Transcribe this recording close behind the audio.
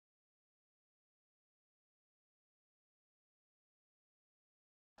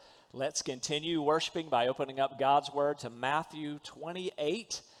Let's continue worshiping by opening up God's Word to Matthew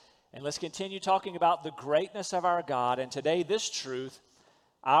 28. And let's continue talking about the greatness of our God. And today, this truth,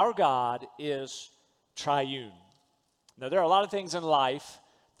 our God is triune. Now, there are a lot of things in life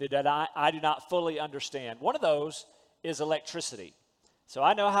that I do not fully understand. One of those is electricity. So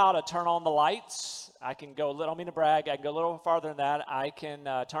I know how to turn on the lights. I can go a little, I don't mean to brag, I can go a little farther than that. I can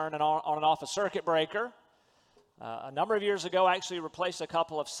turn on and off a circuit breaker. A number of years ago, I actually replaced a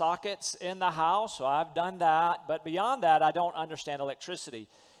couple of sockets in the house, so I've done that. But beyond that, I don't understand electricity.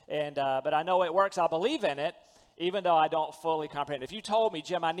 But I know it works. I believe in it, even though I don't fully comprehend. If you told me,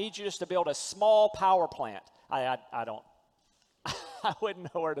 Jim, I need you just to build a small power plant, I don't. I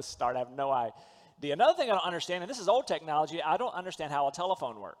wouldn't know where to start. I have no idea. Another thing I don't understand, and this is old technology, I don't understand how a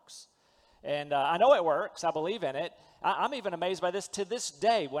telephone works. And I know it works. I believe in it. I'm even amazed by this to this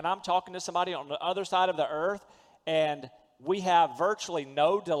day when I'm talking to somebody on the other side of the earth, and we have virtually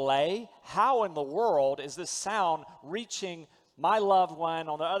no delay. How in the world is this sound reaching my loved one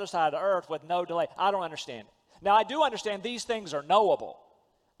on the other side of the earth with no delay? I don't understand it. Now, I do understand these things are knowable.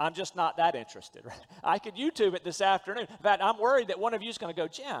 I'm just not that interested. Right? I could YouTube it this afternoon. In fact, I'm worried that one of you is going to go,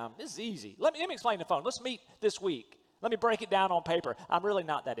 Jim, this is easy. Let me explain the phone. Let's meet this week. Let me break it down on paper. I'm really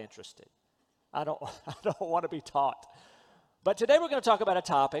not that interested. I don't want to be taught. But today we're going to talk about a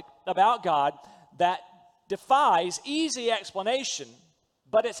topic about God that defies easy explanation,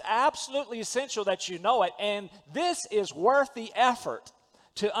 but it's absolutely essential that you know it, and this is worth the effort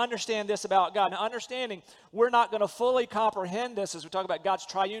to understand this about God. Now, understanding we're not going to fully comprehend this as we talk about God's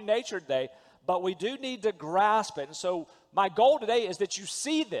triune nature today, but we do need to grasp it. And so my goal today is that you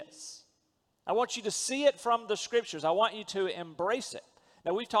see this. I want you to see it from the Scriptures. I want you to embrace it.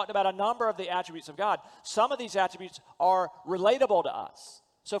 Now, we've talked about a number of the attributes of God. Some of these attributes are relatable to us.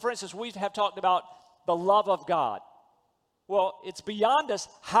 So, for instance, we have talked about the love of God. Well, it's beyond us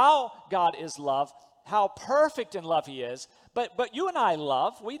how God is love, how perfect in love He is. But you and I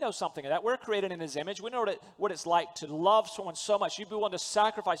love. We know something of that. We're created in His image. We know what it's like to love someone so much. You'd be willing to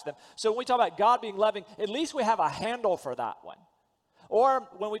sacrifice them. So when we talk about God being loving, at least we have a handle for that one. Or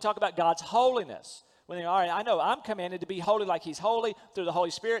when we talk about God's holiness, when they all right, I know I'm commanded to be holy like He's holy through the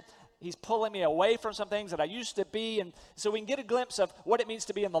Holy Spirit. He's pulling me away from some things that I used to be. And so we can get a glimpse of what it means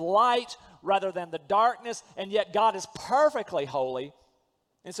to be in the light rather than the darkness. And yet God is perfectly holy.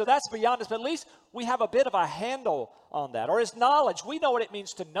 And so that's beyond us. But at least we have a bit of a handle on that. Or His knowledge. We know what it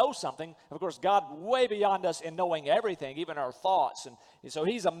means to know something. Of course, God way beyond us in knowing everything, even our thoughts. And so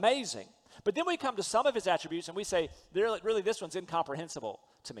He's amazing. But then we come to some of His attributes and we say, really, this one's incomprehensible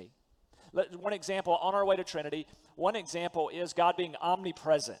to me. One example, on our way to Trinity, one example is God being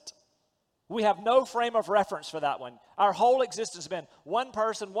omnipresent. We have no frame of reference for that one. Our whole existence has been one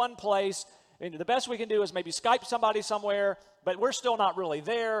person, one place, and the best we can do is maybe Skype somebody somewhere, but we're still not really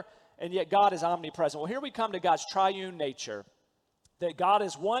there, and yet God is omnipresent. Well, here we come to God's triune nature, that God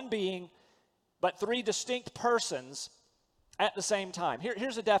is one being, but three distinct persons at the same time.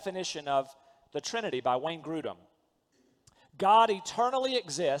 Here's a definition of the Trinity by Wayne Grudem. God eternally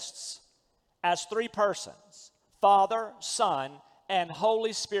exists as three persons, Father, Son, and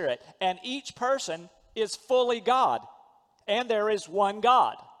Holy Spirit, and each person is fully God, and there is one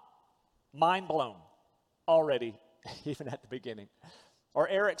God. Mind blown already, even at the beginning. Or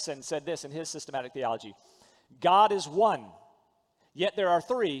Erickson said this in his systematic theology: God is one, yet there are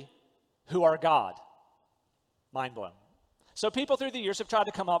three who are God. Mind blown. So people through the years have tried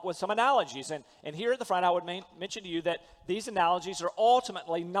to come up with some analogies, and here at the front I would mention to you that these analogies are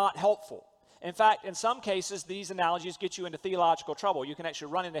ultimately not helpful. In fact, in some cases, these analogies get you into theological trouble. You can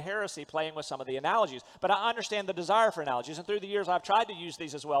actually run into heresy playing with some of the analogies. But I understand the desire for analogies, and through the years I've tried to use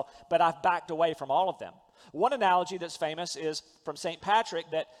these as well, but I've backed away from all of them. One analogy that's famous is from St. Patrick,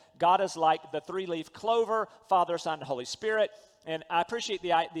 that God is like the three-leaf clover, Father, Son, and Holy Spirit. And I appreciate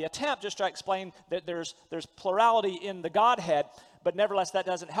the attempt just to explain that there's plurality in the Godhead, but nevertheless that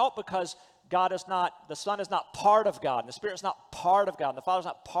doesn't help because the Son is not part of God, and the Spirit is not part of God, and the Father is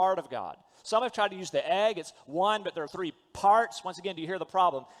not part of God. Some have tried to use the egg. It's one, but there are three parts. Once again, do you hear the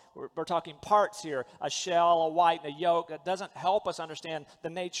problem? We're talking parts here, a shell, a white, and a yolk. That doesn't help us understand the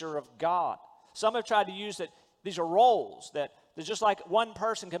nature of God. Some have tried to use that these are roles, that there's just like one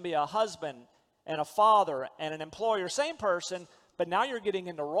person can be a husband and a father and an employer, same person, but now you're getting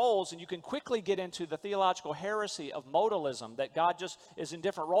into roles, and you can quickly get into the theological heresy of modalism, that God just is in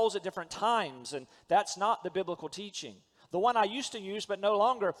different roles at different times, and that's not the biblical teaching. The one I used to use but no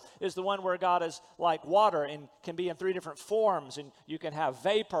longer is the one where God is like water and can be in three different forms, and you can have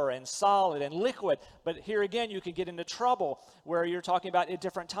vapor and solid and liquid. But here again, you can get into trouble where you're talking about at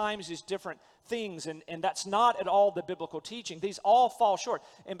different times these different things, and that's not at all the biblical teaching. These all fall short.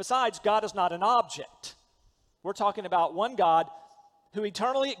 And besides, God is not an object. We're talking about one God who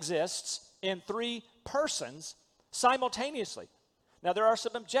eternally exists in three persons simultaneously. Now, there are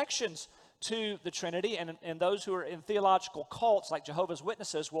some objections to the Trinity, and those who are in theological cults like Jehovah's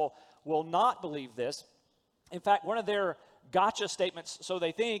Witnesses will not believe this. In fact, one of their gotcha statements, so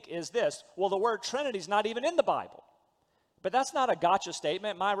they think, is this: well, the word Trinity is not even in the Bible. But that's not a gotcha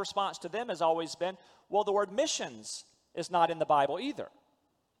statement. My response to them has always been, well, the word missions is not in the Bible either.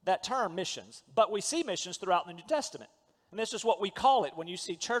 That term, missions. But we see missions throughout the New Testament. And this is what we call it when you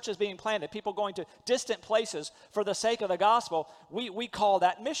see churches being planted, people going to distant places for the sake of the gospel. We call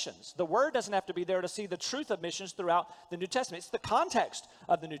that missions. The word doesn't have to be there to see the truth of missions throughout the New Testament. It's the context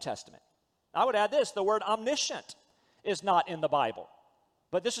of the New Testament. I would add this: the word omniscient is not in the Bible.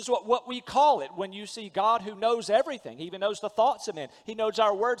 But this is what we call it when you see God who knows everything. He even knows the thoughts of men. He knows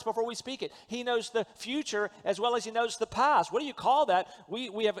our words before we speak it. He knows the future as well as he knows the past. What do you call that?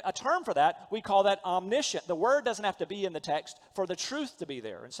 We have a term for that. We call that omniscient. The word doesn't have to be in the text for the truth to be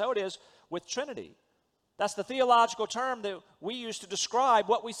there. And so it is with Trinity. That's the theological term that we use to describe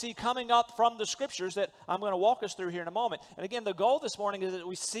what we see coming up from the Scriptures that I'm going to walk us through here in a moment. And again, the goal this morning is that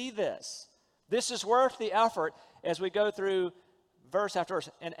we see this. This is worth the effort as we go through verse after verse.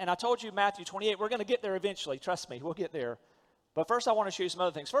 And I told you Matthew 28, we're going to get there eventually. Trust me, we'll get there. But first I want to show you some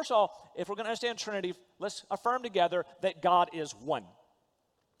other things. First of all, if we're going to understand Trinity, let's affirm together that God is one.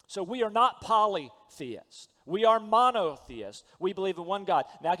 So we are not polytheists. We are monotheists. We believe in one God.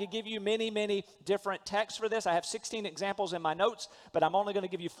 Now I could give you many, many different texts for this. I have 16 examples in my notes, but I'm only going to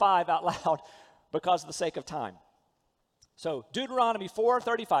give you 5 out loud because of the sake of time. So Deuteronomy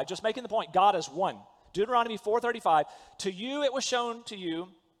 4:35, just making the point, God is one. Deuteronomy 4:35, to you it was shown to you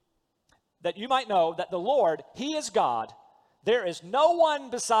that you might know that the Lord, he is God. There is no one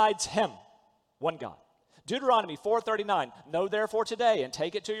besides him, one God. Deuteronomy 4:39, know therefore today and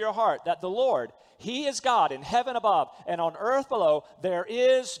take it to your heart that the Lord, he is God in heaven above and on earth below. There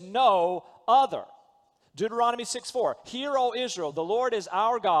is no other. Deuteronomy 6:4, hear, O Israel, the Lord is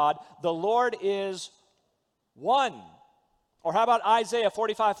our God. The Lord is one. Or how about Isaiah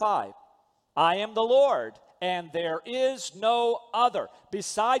 45:5? I am the Lord, and there is no other.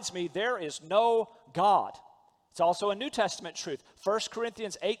 Besides me, there is no God. It's also a New Testament truth. 1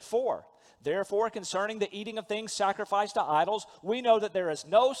 Corinthians 8:4. Therefore, concerning the eating of things sacrificed to idols, we know that there is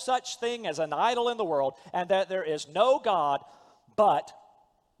no such thing as an idol in the world, and that there is no God but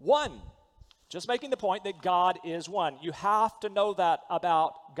one. Just making the point that God is one. You have to know that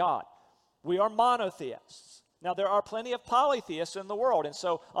about God. We are monotheists. Now, there are plenty of polytheists in the world, and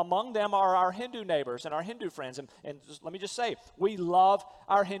so among them are our Hindu neighbors and our Hindu friends. And let me just say, we love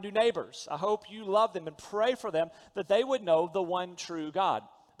our Hindu neighbors. I hope you love them and pray for them that they would know the one true God.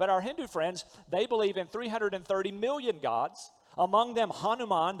 But our Hindu friends, they believe in 330 million gods. Among them,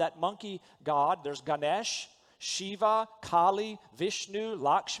 Hanuman, that monkey god. There's Ganesh, Shiva, Kali, Vishnu,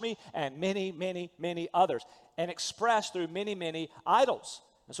 Lakshmi, and many, many, many others, and expressed through many, many idols.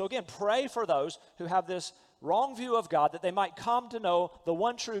 And so again, pray for those who have this wrong view of God, that they might come to know the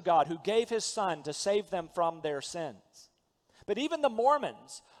one true God who gave his son to save them from their sins. But even the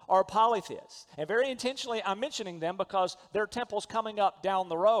Mormons are polytheists. And very intentionally, I'm mentioning them because their temple's coming up down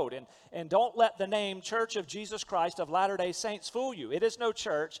the road. And don't let the name Church of Jesus Christ of Latter-day Saints fool you. It is no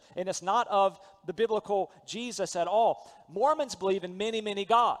church, and it's not of the biblical Jesus at all. Mormons believe in many, many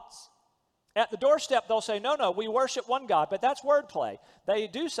gods. At the doorstep, they'll say, no, we worship one God, but that's wordplay. They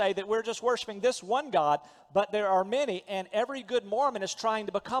do say that we're just worshiping this one God, but there are many, and every good Mormon is trying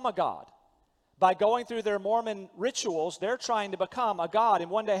to become a God. By going through their Mormon rituals, they're trying to become a God and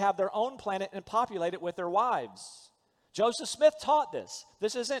one day have their own planet and populate it with their wives. Joseph Smith taught this.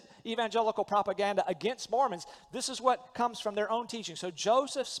 This isn't evangelical propaganda against Mormons. This is what comes from their own teaching. So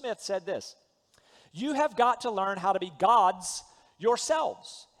Joseph Smith said this: you have got to learn how to be gods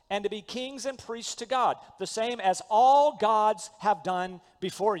yourselves, and to be kings and priests to God, the same as all gods have done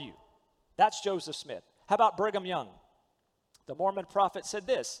before you. That's Joseph Smith. How about Brigham Young? The Mormon prophet said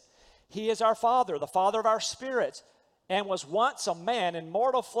this: he is our Father, the Father of our spirits, and was once a man in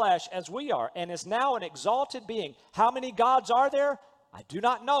mortal flesh as we are, and is now an exalted being. How many gods are there? I do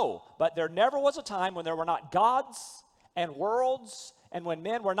not know, but there never was a time when there were not gods and worlds, and when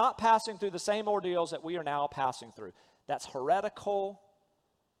men were not passing through the same ordeals that we are now passing through. That's heretical.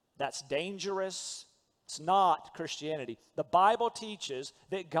 That's dangerous. It's not Christianity. The Bible teaches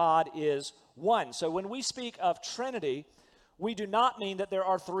that God is one. So when we speak of Trinity, we do not mean that there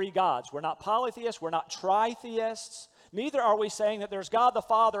are three gods. We're not polytheists. We're not tritheists. Neither are we saying that there's God the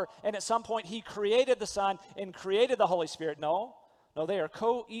Father, and at some point he created the Son and created the Holy Spirit. No, they are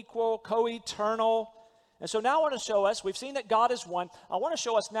co-equal, co-eternal. And so now I want to show us, we've seen that God is one. I want to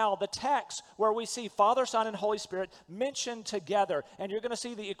show us now the text where we see Father, Son, and Holy Spirit mentioned together. And you're going to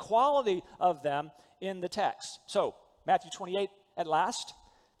see the equality of them in the text. So, Matthew 28 at last,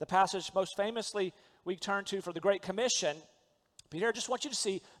 the passage most famously we turn to for the Great Commission. Peter, I just want you to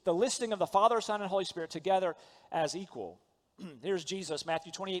see the listing of the Father, Son, and Holy Spirit together as equal. Here's Jesus,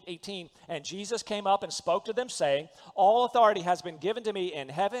 Matthew 28:18. And Jesus came up and spoke to them, saying, all authority has been given to me in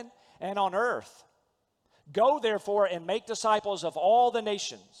heaven and on earth. Go, therefore, and make disciples of all the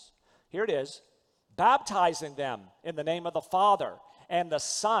nations. Here it is. Baptizing them in the name of the Father and the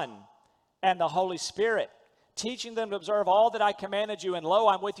Son and the Holy Spirit, teaching them to observe all that I commanded you. And lo,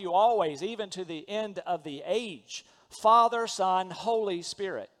 I'm with you always, even to the end of the age. Father, Son, Holy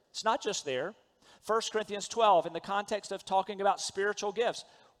Spirit. It's not just there. 1 Corinthians 12, in the context of talking about spiritual gifts,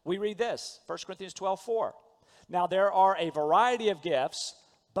 we read this, 1 Corinthians 12:4. Now there are a variety of gifts,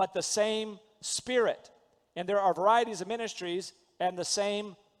 but the same Spirit. And there are varieties of ministries, and the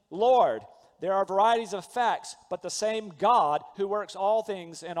same Lord. There are varieties of facts, but the same God who works all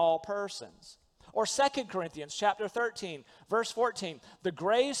things in all persons. Or 2 Corinthians chapter 13, verse 14. The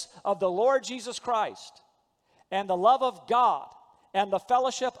grace of the Lord Jesus Christ and the love of God and the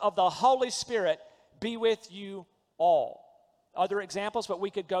fellowship of the Holy Spirit be with you all. Other examples, but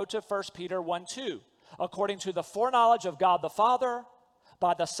we could go to 1 Peter 1:2. According to the foreknowledge of God the Father,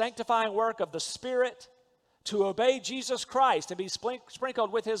 by the sanctifying work of the Spirit, to obey Jesus Christ and be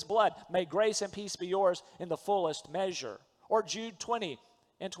sprinkled with his blood, may grace and peace be yours in the fullest measure. Or Jude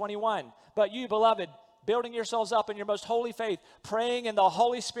 20:21. But you, beloved, building yourselves up in your most holy faith, praying in the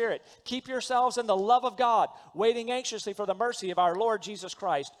Holy Spirit, keep yourselves in the love of God, waiting anxiously for the mercy of our Lord Jesus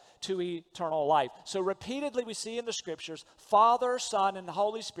Christ to eternal life. So repeatedly we see in the scriptures, Father, Son, and the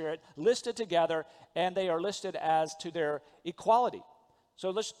Holy Spirit listed together, and they are listed as to their equality. So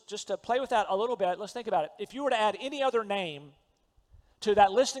let's just to play with that a little bit, let's think about it. If you were to add any other name to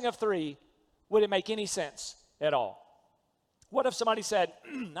that listing of three, would it make any sense at all? What if somebody said,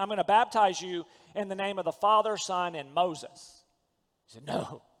 I'm going to baptize you in the name of the Father, Son, and Moses? He said,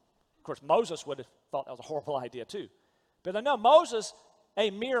 no. Of course, Moses would have thought that was a horrible idea too. But no, Moses, a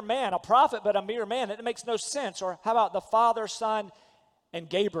mere man, a prophet, but a mere man. It makes no sense. Or how about the Father, Son, and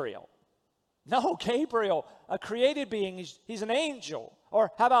Gabriel? No, Gabriel, a created being, he's an angel. Or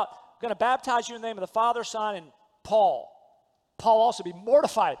how about going to baptize you in the name of the Father, Son, and Paul? Paul also be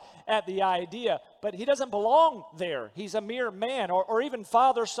mortified at the idea, but he doesn't belong there. He's a mere man. Or even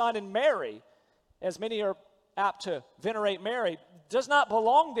Father, Son, and Mary, as many are apt to venerate Mary, does not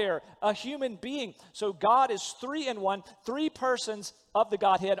belong there, a human being. So God is three in one. Three persons of the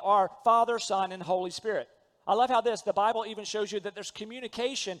Godhead are Father, Son, and Holy Spirit. I love how the Bible even shows you that there's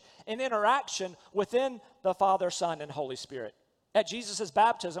communication and interaction within the Father, Son, and Holy Spirit. At Jesus'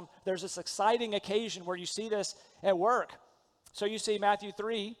 baptism, there's this exciting occasion where you see this at work. So you see Matthew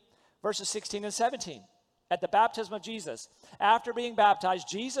 3, verses 16 and 17. At the baptism of Jesus, after being baptized,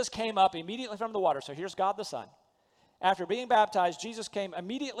 Jesus came up immediately from the water. So here's God the Son. After being baptized, Jesus came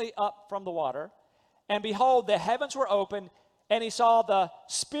immediately up from the water. And behold, the heavens were opened, and he saw the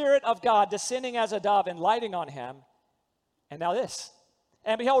Spirit of God descending as a dove and lighting on him. And now this.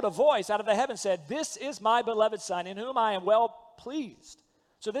 And behold, a voice out of the heaven said, this is my beloved Son, in whom I am well pleased.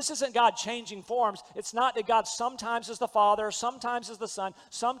 So this isn't God changing forms. It's not that God sometimes is the Father, sometimes is the Son,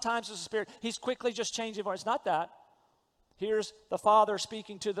 sometimes is the Spirit. He's quickly just changing forms. It's not that. Here's the Father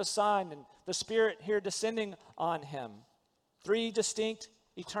speaking to the Son, and the Spirit here descending on him. Three distinct,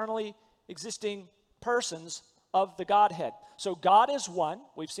 eternally existing persons of the Godhead. So God is one.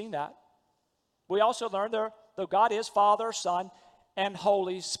 We've seen that. We also learned though God is Father, Son, and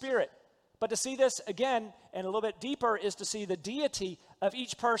Holy Spirit. But to see this again and a little bit deeper is to see the deity of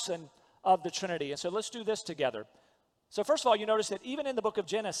each person of the Trinity. And so let's do this together. So first of all, you notice that even in the book of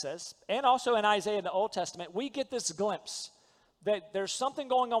Genesis and also in Isaiah in the Old Testament, we get this glimpse that there's something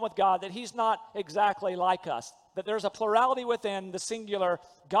going on with God, that he's not exactly like us, that there's a plurality within the singular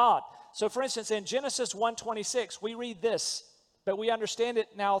God. So for instance, in Genesis 1:26, we read this, but we understand it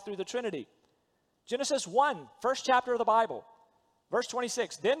now through the Trinity. Genesis 1, first chapter of the Bible. Verse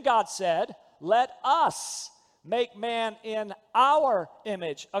 26, then God said, let us make man in our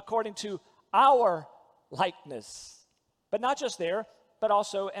image, according to our likeness. But not just there, but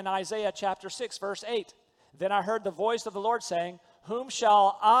also in Isaiah chapter 6, verse 8. Then I heard the voice of the Lord saying, whom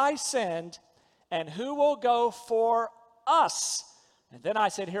shall I send, and who will go for us? And then I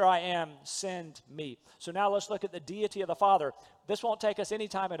said, here I am, send me. So now let's look at the deity of the Father. This won't take us any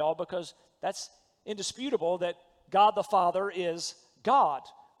time at all because that's indisputable that God the Father is God.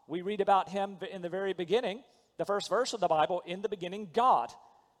 We read about him in the very beginning, the first verse of the Bible, in the beginning, God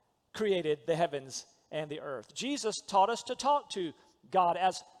created the heavens and the earth. Jesus taught us to talk to God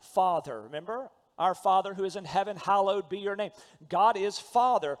as Father. Remember? Our Father who is in heaven, hallowed be your name. God is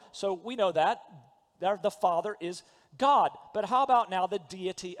Father. So we know that the Father is God. But how about now the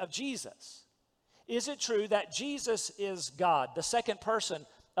deity of Jesus? Is it true that Jesus is God, the second person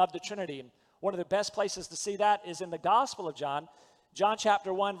of the Trinity? And one of the best places to see that is in the Gospel of John, John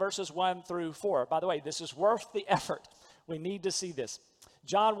chapter 1, verses 1 through 4. By the way, this is worth the effort. We need to see this.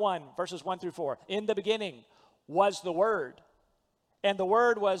 John 1, verses 1 through 4. In the beginning was the Word, and the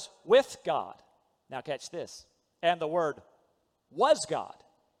Word was with God. Now catch this. And the Word was God.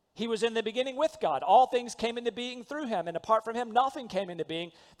 He was in the beginning with God. All things came into being through him, and apart from him, nothing came into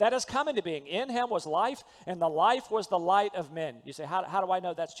being that has come into being. In him was life, and the life was the light of men. You say, how do I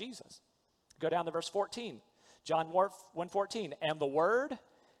know that's Jesus? Go down to verse 14. John 1:14. And the Word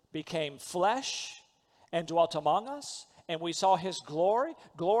became flesh and dwelt among us, and we saw his glory.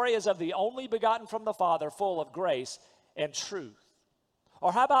 Glory is of the only begotten from the Father, full of grace and truth.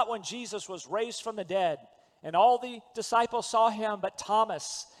 Or how about when Jesus was raised from the dead, and all the disciples saw him but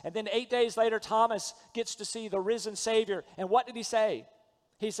Thomas, and then 8 days later Thomas gets to see the risen Savior, and what did he say?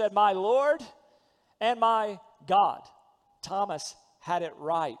 He said, my Lord and my God. Thomas had it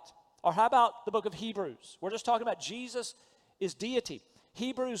right. Or how about the book of Hebrews? We're just talking about Jesus is deity.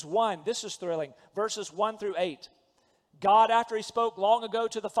 Hebrews 1, this is thrilling, verses 1 through 8. God, after he spoke long ago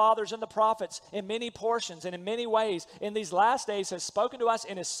to the fathers and the prophets in many portions and in many ways, in these last days has spoken to us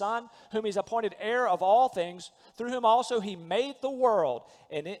in his Son, whom he's appointed heir of all things, through whom also he made the world.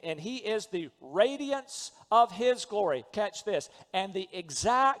 And he is the radiance of his glory. Catch this. And the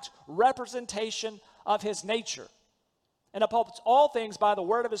exact representation of his nature. And upholds all things by the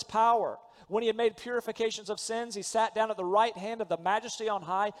word of his power. When he had made purifications of sins, he sat down at the right hand of the majesty on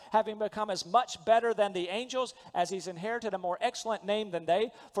high, having become as much better than the angels, as he's inherited a more excellent name than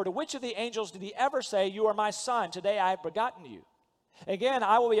they. For to which of the angels did he ever say, you are my son, today I have begotten you? Again,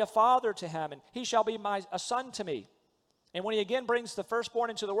 I will be a father to him, and he shall be a son to me. And when he again brings the firstborn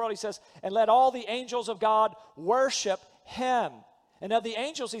into the world, he says, and let all the angels of God worship him. And of the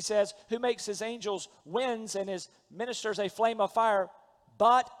angels, he says, who makes his angels winds and his ministers a flame of fire.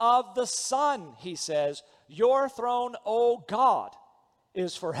 But of the Son, he says, your throne, O God,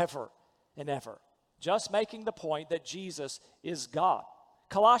 is forever and ever. Just making the point that Jesus is God.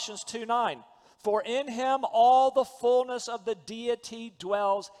 Colossians 2:9, for in him all the fullness of the deity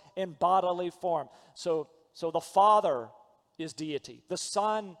dwells in bodily form. So the Father is deity. The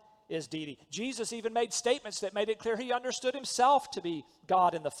Son is deity. Jesus even made statements that made it clear he understood himself to be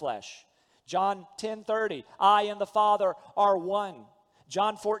God in the flesh. John 10:30, I and the Father are one.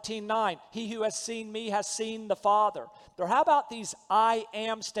 John 14:9, he who has seen me has seen the Father. Or how about these I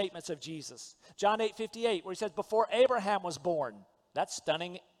am statements of Jesus? John 8:58, where he says, before Abraham was born. That's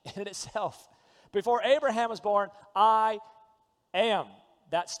stunning in itself. Before Abraham was born, I am.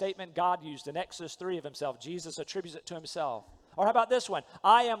 That statement God used in Exodus 3 of himself. Jesus attributes it to himself. Or how about this one?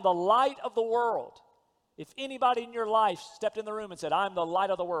 I am the light of the world. If anybody in your life stepped in the room and said, I'm the light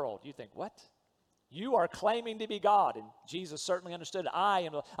of the world, you think, what? You are claiming to be God. And Jesus certainly understood,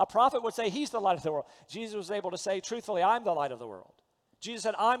 a prophet would say he's the light of the world. Jesus was able to say, truthfully, I'm the light of the world. Jesus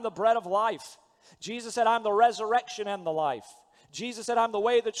said, I'm the bread of life. Jesus said, I'm the resurrection and the life. Jesus said, I'm the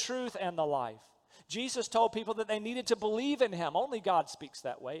way, the truth, and the life. Jesus told people that they needed to believe in him. Only God speaks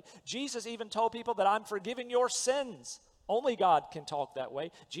that way. Jesus even told people that I'm forgiving your sins. Only God can talk that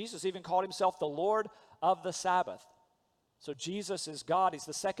way. Jesus even called himself the Lord of the Sabbath. So Jesus is God. He's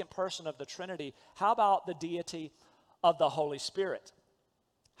the second person of the Trinity. How about the deity of the Holy Spirit?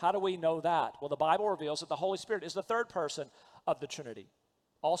 How do we know that? Well, the Bible reveals that the Holy Spirit is the third person of the Trinity.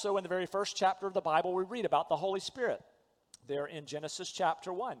 Also, in the very first chapter of the Bible, we read about the Holy Spirit. There in Genesis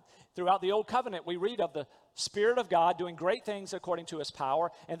chapter 1. Throughout the Old Covenant, we read of the Spirit of God doing great things according to his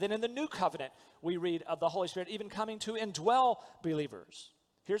power. And then in the New Covenant, we read of the Holy Spirit even coming to indwell believers.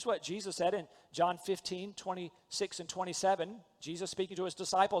 Here's what Jesus said in John 15:26 and 27. Jesus speaking to his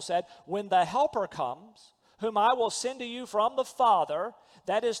disciples said, when the Helper comes, whom I will send to you from the Father,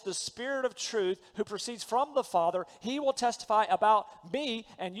 that is the Spirit of truth who proceeds from the Father, he will testify about me,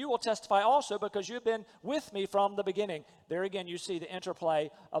 and you will testify also because you've been with me from the beginning. There again, you see the interplay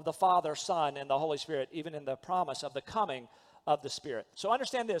of the Father, Son, and the Holy Spirit, even in the promise of the coming of the Spirit. So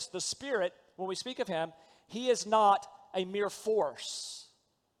understand this, the Spirit, when we speak of him, he is not a mere force.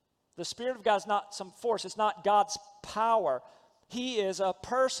 The Spirit of God is not some force. It's not God's power. He is a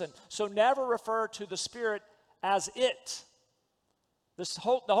person. So never refer to the Spirit as it. The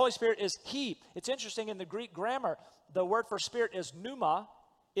Holy Spirit is He. It's interesting in the Greek grammar, the word for Spirit is pneuma.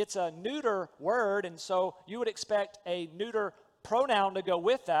 It's a neuter word, and so you would expect a neuter pronoun to go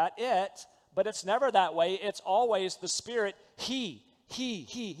with that, it, but it's never that way. It's always the Spirit, He.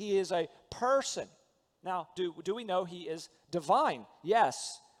 He is a person. Now, do we know He is divine?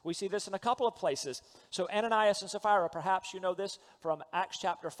 Yes. We see this in a couple of places. So Ananias and Sapphira, perhaps you know this from Acts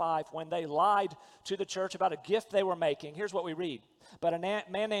chapter 5, when they lied to the church about a gift they were making. Here's what we read. But a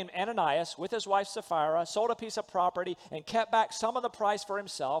man named Ananias, with his wife Sapphira, sold a piece of property and kept back some of the price for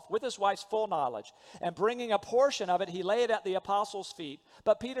himself with his wife's full knowledge. And bringing a portion of it, he laid it at the apostles' feet.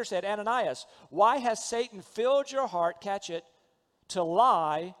 But Peter said, Ananias, why has Satan filled your heart, catch it, to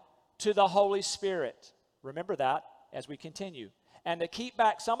lie to the Holy Spirit? Remember that as we continue. And to keep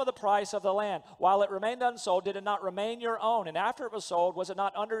back some of the price of the land. While it remained unsold, did it not remain your own? And after it was sold, was it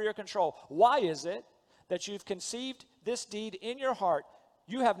not under your control? Why is it that you've conceived this deed in your heart?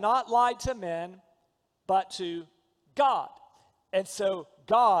 You have not lied to men, but to God. And so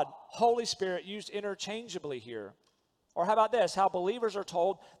God, Holy Spirit, used interchangeably here. Or how about this? How believers are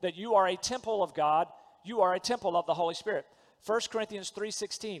told that you are a temple of God, you are a temple of the Holy Spirit. 1 Corinthians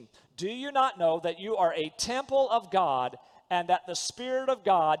 3:16, do you not know that you are a temple of God and that the Spirit of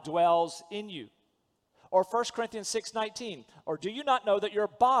God dwells in you? Or 1 Corinthians 6:19, or do you not know that your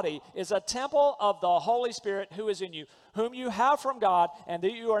body is a temple of the Holy Spirit who is in you, whom you have from God, and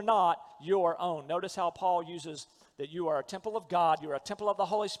that you are not your own? Notice how Paul uses that you are a temple of God, you are a temple of the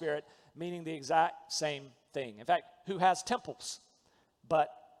Holy Spirit, meaning the exact same thing. In fact, who has temples but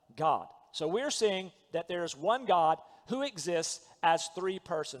God? So we're seeing that there's one God who exists as three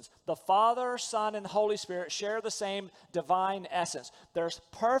persons. The Father, Son, and Holy Spirit share the same divine essence. There's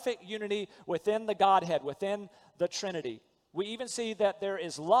perfect unity within the Godhead, within the Trinity. We even see that there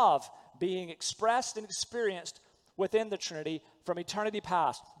is love being expressed and experienced within the Trinity from eternity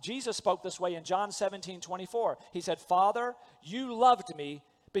past. Jesus spoke this way in John 17:24. He said, Father, you loved me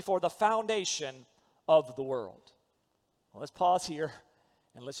before the foundation of the world. Well, let's pause here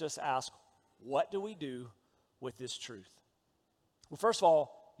and let's just ask, what do we do with this truth? Well, first of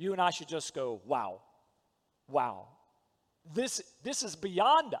all, you and I should just go, wow. This is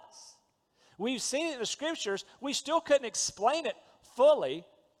beyond us. We've seen it in the scriptures. We still couldn't explain it fully,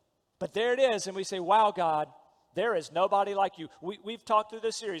 but there it is, and we say, wow, God, there is nobody like you. We've talked through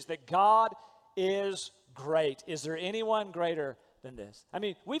this series that God is great. Is there anyone greater than this? I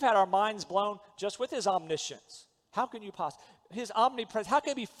mean, we've had our minds blown just with his omniscience. How can you possibly, his omnipresence, how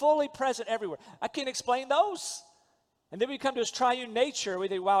can he be fully present everywhere? I can't explain those. And then we come to his triune nature. We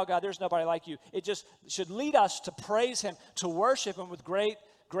think, wow, God, there's nobody like you. It just should lead us to praise him, to worship him with great,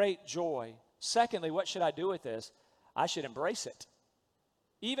 great joy. Secondly, what should I do with this? I should embrace it.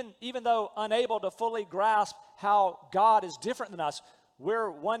 Even though unable to fully grasp how God is different than us, we're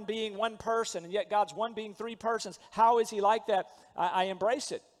one being, one person, and yet God's one being, three persons. How is he like that? I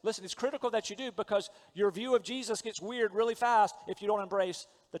embrace it. Listen, it's critical that you do, because your view of Jesus gets weird really fast if you don't embrace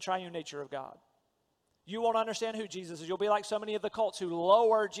the triune nature of God. You won't understand who Jesus is. You'll be like so many of the cults who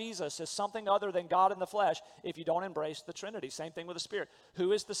lower Jesus as something other than God in the flesh if you don't embrace the Trinity. Same thing with the Spirit.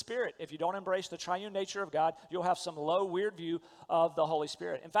 Who is the Spirit? If you don't embrace the triune nature of God, you'll have some low, weird view of the Holy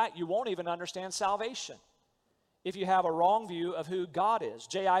Spirit. In fact, you won't even understand salvation if you have a wrong view of who God is.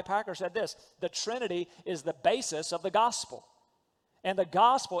 J.I. Packer said this, the Trinity is the basis of the gospel. And the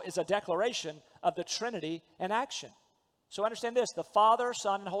gospel is a declaration of the Trinity in action. So understand this, the Father,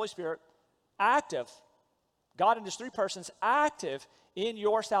 Son, and Holy Spirit, active. God in his three persons, active in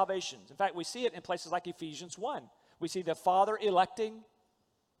your salvations. In fact, we see it in places like Ephesians 1. We see the Father electing,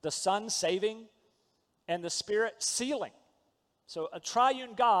 the Son saving, and the Spirit sealing. So a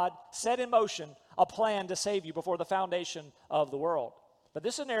triune God set in motion a plan to save you before the foundation of the world. But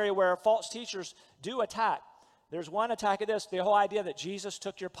this is an area where false teachers do attack. There's one attack at this, the whole idea that Jesus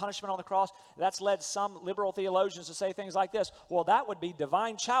took your punishment on the cross. That's led some liberal theologians to say things like this. Well, that would be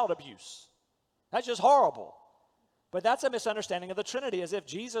divine child abuse. That's just horrible. But that's a misunderstanding of the Trinity, as if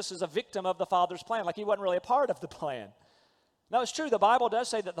Jesus is a victim of the Father's plan, like he wasn't really a part of the plan. Now, it's true, the Bible does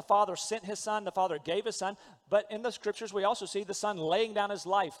say that the Father sent his Son, the Father gave his Son, but in the scriptures we also see the Son laying down his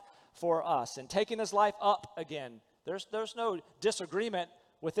life for us and taking his life up again. There's no disagreement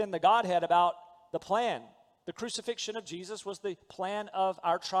within the Godhead about the plan. The crucifixion of Jesus was the plan of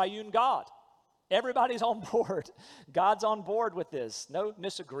our triune God. Everybody's on board. God's on board with this. No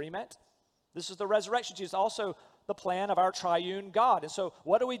disagreement. This is the resurrection. Jesus also the plan of our triune God. And so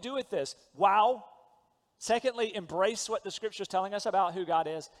what do we do with this? Wow. Secondly, embrace what the scripture is telling us about who God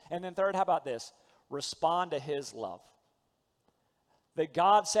is. And then third, how about this? Respond to his love. that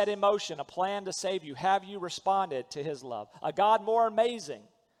God set in motion a plan to save you. Have you responded to his love? A God more amazing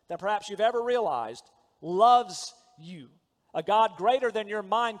than perhaps you've ever realized loves you. A God greater than your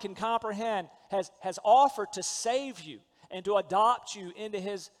mind can comprehend has offered to save you and to adopt you into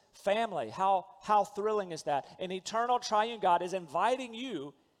his family. How thrilling is that? An eternal triune God is inviting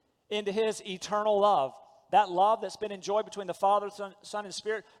you into his eternal love. That love that's been enjoyed between the Father, Son, and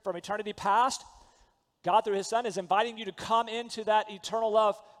Spirit from eternity past, God through his Son is inviting you to come into that eternal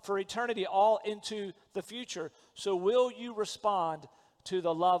love for eternity, all into the future. So will you respond to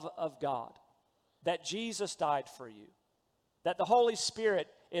the love of God? That Jesus died for you, that the Holy Spirit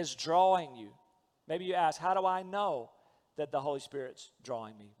is drawing you. Maybe you ask, how do I know that the Holy Spirit's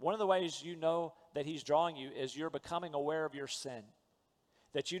drawing me? One of the ways you know that he's drawing you is you're becoming aware of your sin,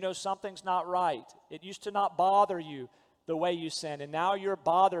 that you know something's not right. It used to not bother you the way you sin, and now you're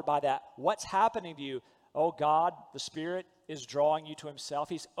bothered by that. What's happening to you? Oh, God, the Spirit is drawing you to himself.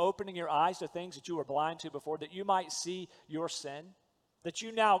 He's opening your eyes to things that you were blind to before, that you might see your sin, that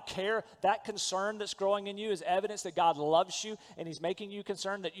you now care. That concern that's growing in you is evidence that God loves you, and he's making you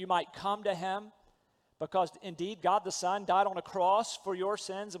concerned that you might come to him, because indeed God the Son died on a cross for your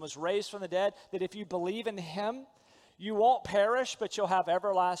sins and was raised from the dead, that if you believe in him, you won't perish, but you'll have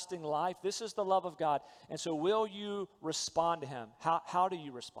everlasting life. This is the love of God. And so will you respond to him? How do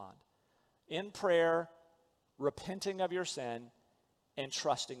you respond? In prayer, repenting of your sin, and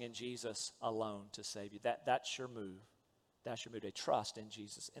trusting in Jesus alone to save you. That's your move. That's your move, to trust in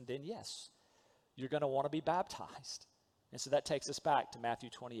Jesus. And then, yes, you're going to want to be baptized. And so that takes us back to Matthew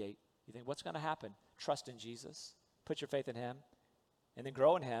 28. You think, what's going to happen? Trust in Jesus. Put your faith in him. And then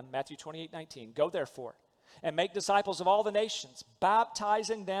grow in him. Matthew 28:19. Go therefore and make disciples of all the nations,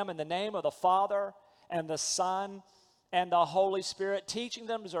 baptizing them in the name of the Father and the Son and the Holy Spirit, teaching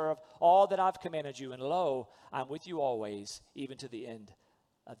them to observe all that I've commanded you. And lo, I'm with you always, even to the end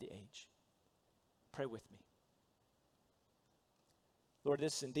of the age. Pray with me. Lord,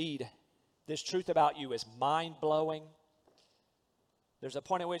 this truth about you is mind-blowing. There's a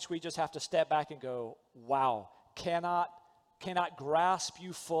point at which we just have to step back and go, wow, cannot grasp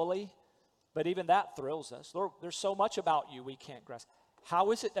you fully. But even that thrills us. Lord, there's so much about you we can't grasp.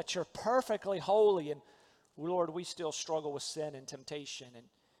 How is it that you're perfectly holy? And Lord, we still struggle with sin and temptation. And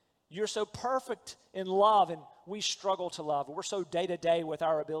you're so perfect in love, and we struggle to love. We're so day-to-day with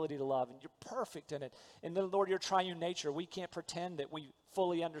our ability to love, and you're perfect in it. And then, Lord, your triune nature, we can't pretend that we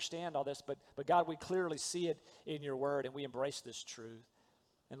fully understand all this, but God, we clearly see it in your word, and we embrace this truth.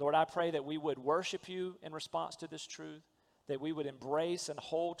 And Lord, I pray that we would worship you in response to this truth, that we would embrace and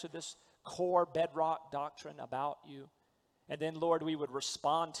hold to this core bedrock doctrine about you. And then, Lord, we would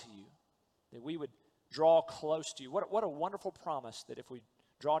respond to you, that we would draw close to you. What a wonderful promise that if we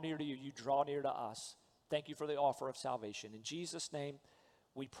draw near to you, you draw near to us. Thank you for the offer of salvation. In Jesus' name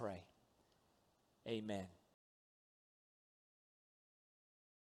we pray. Amen.